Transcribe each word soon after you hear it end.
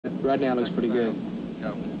Right now it looks pretty good.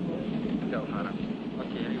 Go. Go, Hunter.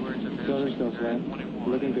 Okay, any words of Go, let's go, Fred.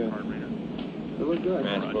 Looking good. It looks good.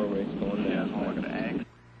 Transport rate's going down.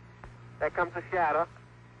 There comes the shadow.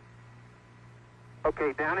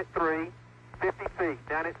 Okay, down at 3, 50 feet.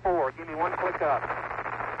 Down at 4. Give me one click up.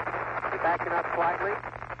 You're backing up slightly.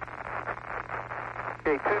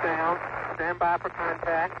 Okay, 2 down. Stand by for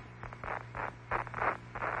contact.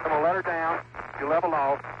 I'm going to let her down. You level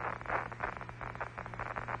off.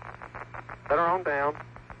 Let her on down.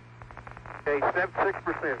 Okay,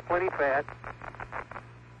 6%. Plenty fat.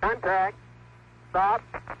 Contact. Stop.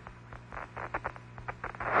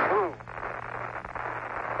 Boom.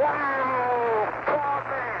 Wow! Oh,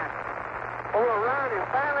 man. Oh, the run is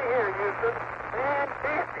finally here, Houston.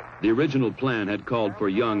 Fantastic. The original plan had called for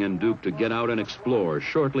Young and Duke to get out and explore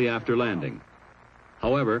shortly after landing.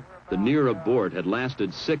 However, the near abort had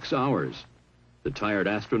lasted 6 hours. The tired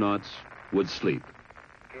astronauts would sleep.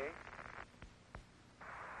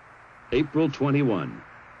 April 21.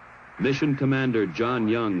 Mission Commander John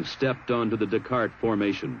Young stepped onto the Descartes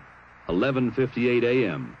formation, 11:58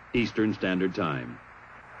 a.m. Eastern Standard Time.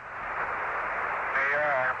 They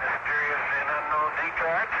are mysterious and unknown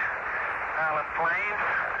Descartes. Island Plains.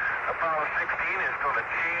 Apollo16 is going to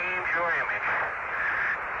change your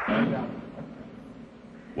image.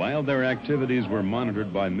 While their activities were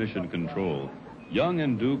monitored by Mission Control, Young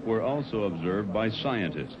and Duke were also observed by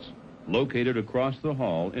scientists, located across the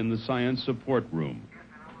hall in the Science Support Room.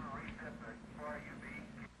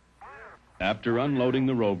 After unloading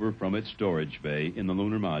the rover from its storage bay in the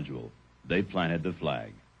lunar module, they planted the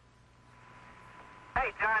flag.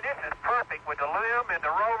 Hey, John, this is perfect with the LIM and the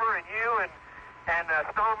rover and you and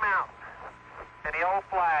Stone Mountain and the old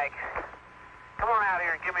flag. Come on out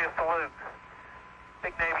here and give me a salute.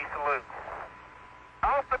 Big Navy salute.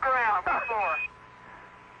 Off the ground, on the floor.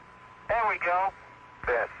 There we go.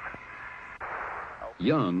 Good.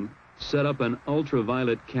 Young set up an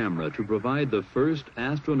ultraviolet camera to provide the first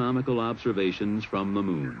astronomical observations from the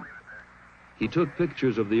moon. He took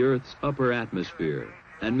pictures of the Earth's upper atmosphere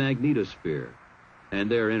and magnetosphere and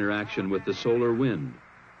their interaction with the solar wind.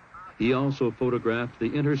 He also photographed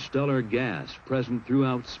the interstellar gas present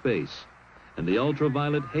throughout space and the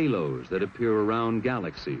ultraviolet halos that appear around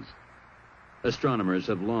galaxies. Astronomers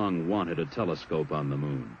have long wanted a telescope on the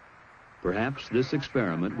moon. Perhaps this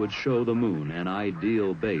experiment would show the moon an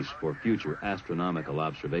ideal base for future astronomical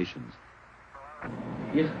observations.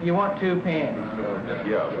 You want 2 pans?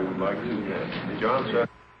 Yeah, we would like to. John said.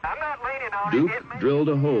 I'm not leaning on Duke it. drilled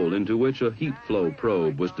a hole into which a heat flow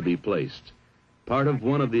probe was to be placed, part of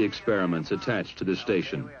one of the experiments attached to the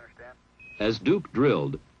station. As Duke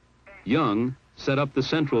drilled, Young set up the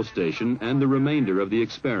central station and the remainder of the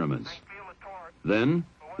experiments. Then,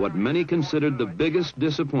 what many considered the biggest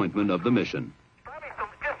disappointment of the mission. Probably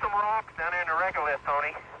just some rocks down there in the regolith,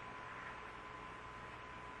 Tony.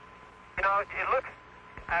 You know, it looks,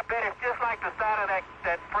 I bet it's just like the side of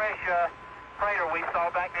that fresh crater we saw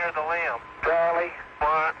back near the limb. Charlie,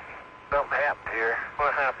 what? Something happened here.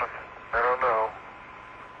 What happened? I don't know.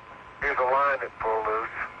 Here's a line that pulled loose.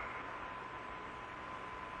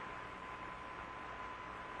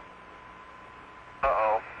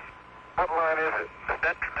 Uh-oh. What line is it?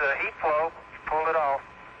 That's the heat flow. Pulled it off.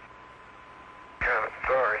 Kind of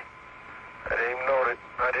sorry. I didn't even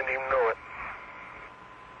know it.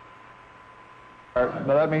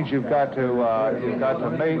 But that means you've got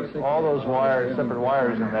to mate all those wires, separate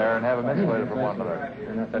wires in there, and have them insulated from one another.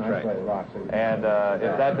 That's right. And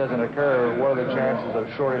if that doesn't occur, what are the chances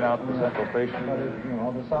of shorting out the central station?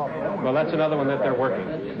 Well, that's another one that they're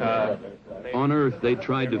working. On Earth, they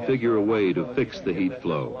tried to figure a way to fix the heat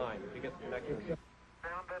flow.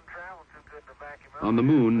 On the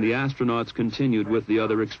moon, the astronauts continued with the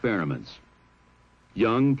other experiments.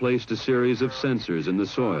 Young placed a series of sensors in the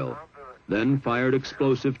soil, then fired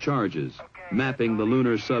explosive charges, mapping the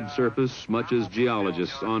lunar subsurface much as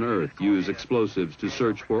geologists on Earth use explosives to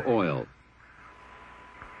search for oil.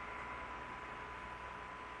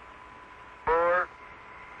 4,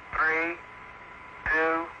 3,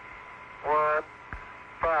 2, 1,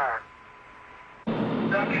 fire.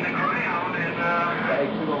 Stuck in the ground and I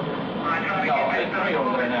try to get this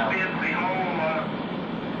over there now.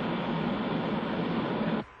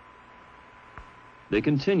 They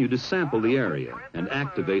continued to sample the area and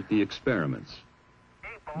activate the experiments.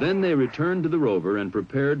 Then they returned to the rover and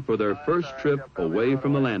prepared for their first trip away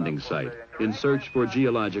from the landing site in search for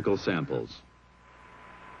geological samples.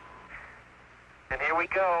 And here we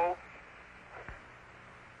go.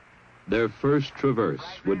 Their first traverse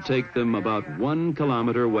would take them about 1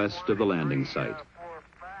 kilometer west of the landing site.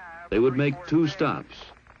 They would make 2 stops,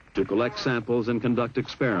 to collect samples and conduct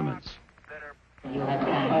experiments.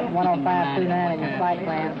 10529 in your flight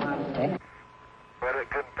plan. But it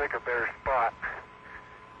couldn't pick a better spot.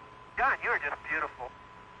 John, you're just beautiful.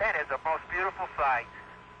 That is the most beautiful sight.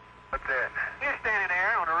 What's that? You're standing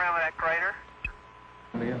there on the rim of that crater.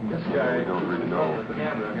 This guy, I don't really know. You're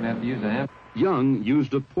going to have to use an amp. Young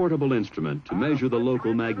used a portable instrument to measure the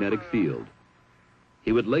local magnetic field.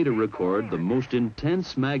 He would later record the most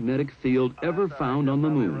intense magnetic field ever found on the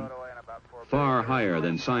moon, far higher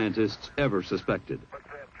than scientists ever suspected. What's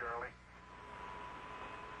that, Charlie?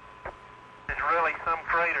 It's really some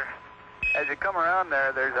crater. As you come around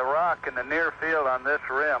there, there's a rock in the near field on this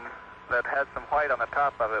rim that has some white on the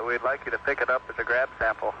top of it. We'd like you to pick it up as a grab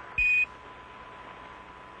sample.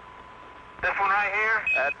 This one right here?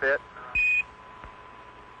 That's it.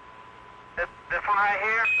 This one right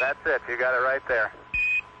here? That's it. You got it right there.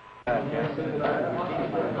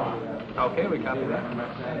 Okay, we copy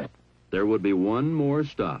that. There would be one more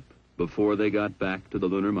stop before they got back to the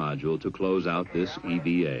lunar module to close out this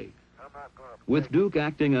EVA. With Duke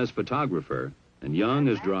acting as photographer and Young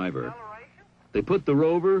as driver, they put the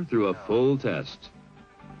rover through a full test.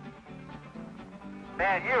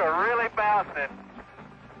 Man, you are really bouncing.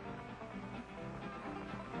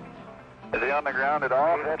 Is he on the ground at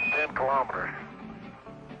all? That's 10 kilometers.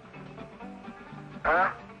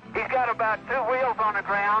 Huh? He's got about 2 wheels on the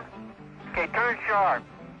ground. Okay, turn sharp.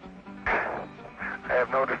 I have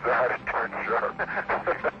no desire to turn sharp.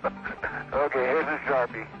 Okay, here's a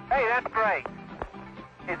Sharpie. Hey, that's great.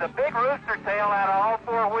 He's a big rooster tail out of all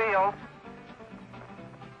 4 wheels.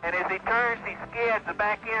 And as he turns, he skids, the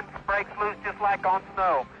back end breaks loose just like on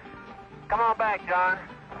snow. Come on back, John.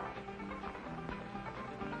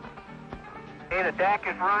 Hey, the deck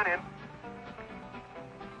is running.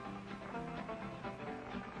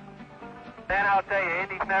 Man, I'll tell you,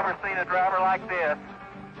 Indy's never seen a driver like this.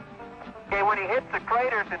 Okay, when he hits the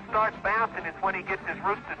craters and starts bouncing, it's when he gets his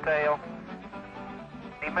rooster tail.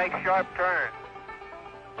 He makes sharp turns.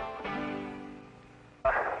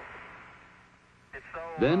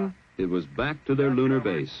 Then it was back to their lunar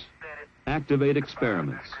base, activate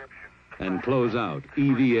experiments, and close out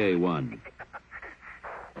EVA-1.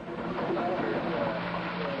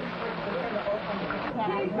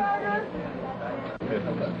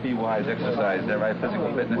 Be-wise exercise, is that right?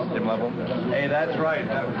 Physical fitness, gym level? Hey, that's right.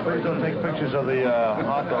 Please don't take pictures of the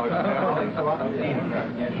hot dogs.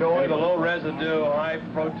 Showing the low residue, high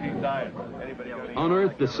protein diet. Anybody got any- On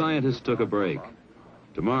Earth, the scientists took a break.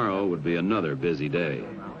 Tomorrow would be another busy day.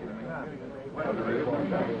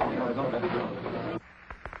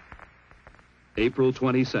 April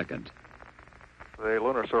 22nd. The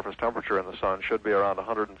lunar surface temperature in the sun should be around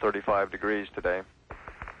 135 degrees today.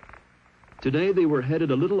 Today they were headed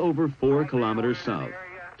a little over 4 kilometers south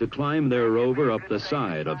to climb their rover up the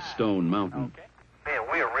side of Stone Mountain. Man,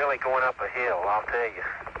 we are really going up a hill, I'll tell you.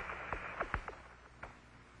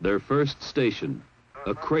 Their first station,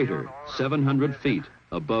 a crater 700 feet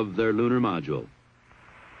above their lunar module.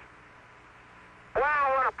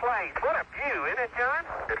 Wow, what a place. What a view, isn't it, John?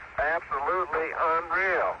 It's absolutely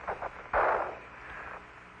unreal.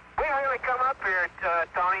 We really come up here,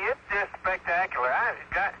 Tony. It's just spectacular.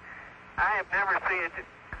 I have never seen it.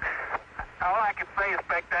 All I can say is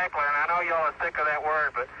spectacular, and I know y'all are sick of that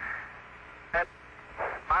word, but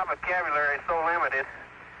my vocabulary is so limited.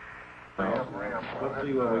 Let's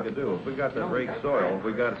see what we can do. If we got that rake soil, if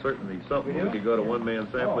we got certainly something, we could go to one-man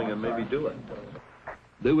sampling and maybe do it.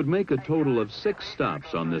 They would make a total of 6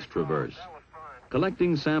 stops on this traverse,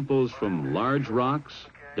 collecting samples from large rocks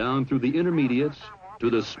down through the intermediates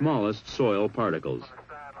to the smallest soil particles.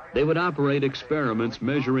 They would operate experiments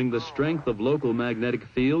measuring the strength of local magnetic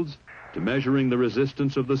fields to measuring the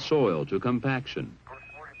resistance of the soil to compaction. 3,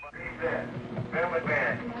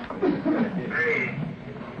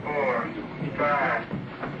 4, 5,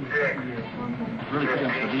 6. Really gets the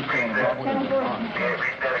detail and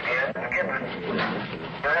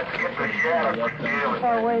what How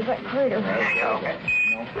far away is that crater? Man,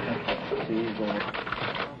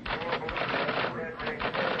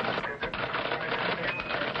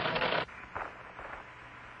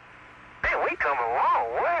 we come a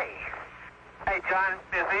long way. Hey, John,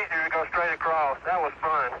 it's easier to go straight across. That was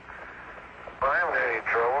fun. Well, I haven't had any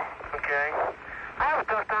trouble. Okay. I have a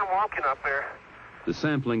tough time walking up there. The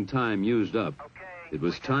sampling time used up, it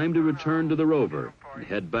was time to return to the rover and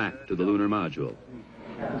head back to the lunar module.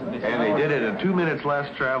 And they did it in 2 minutes less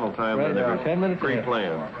travel time than they were 10 minutes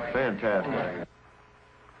pre-planned. Fantastic.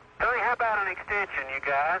 Tony, how about an extension, you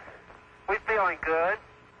guys? We feeling good.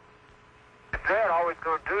 Dad always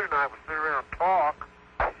going to do tonight was sit around and talk.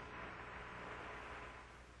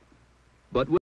 But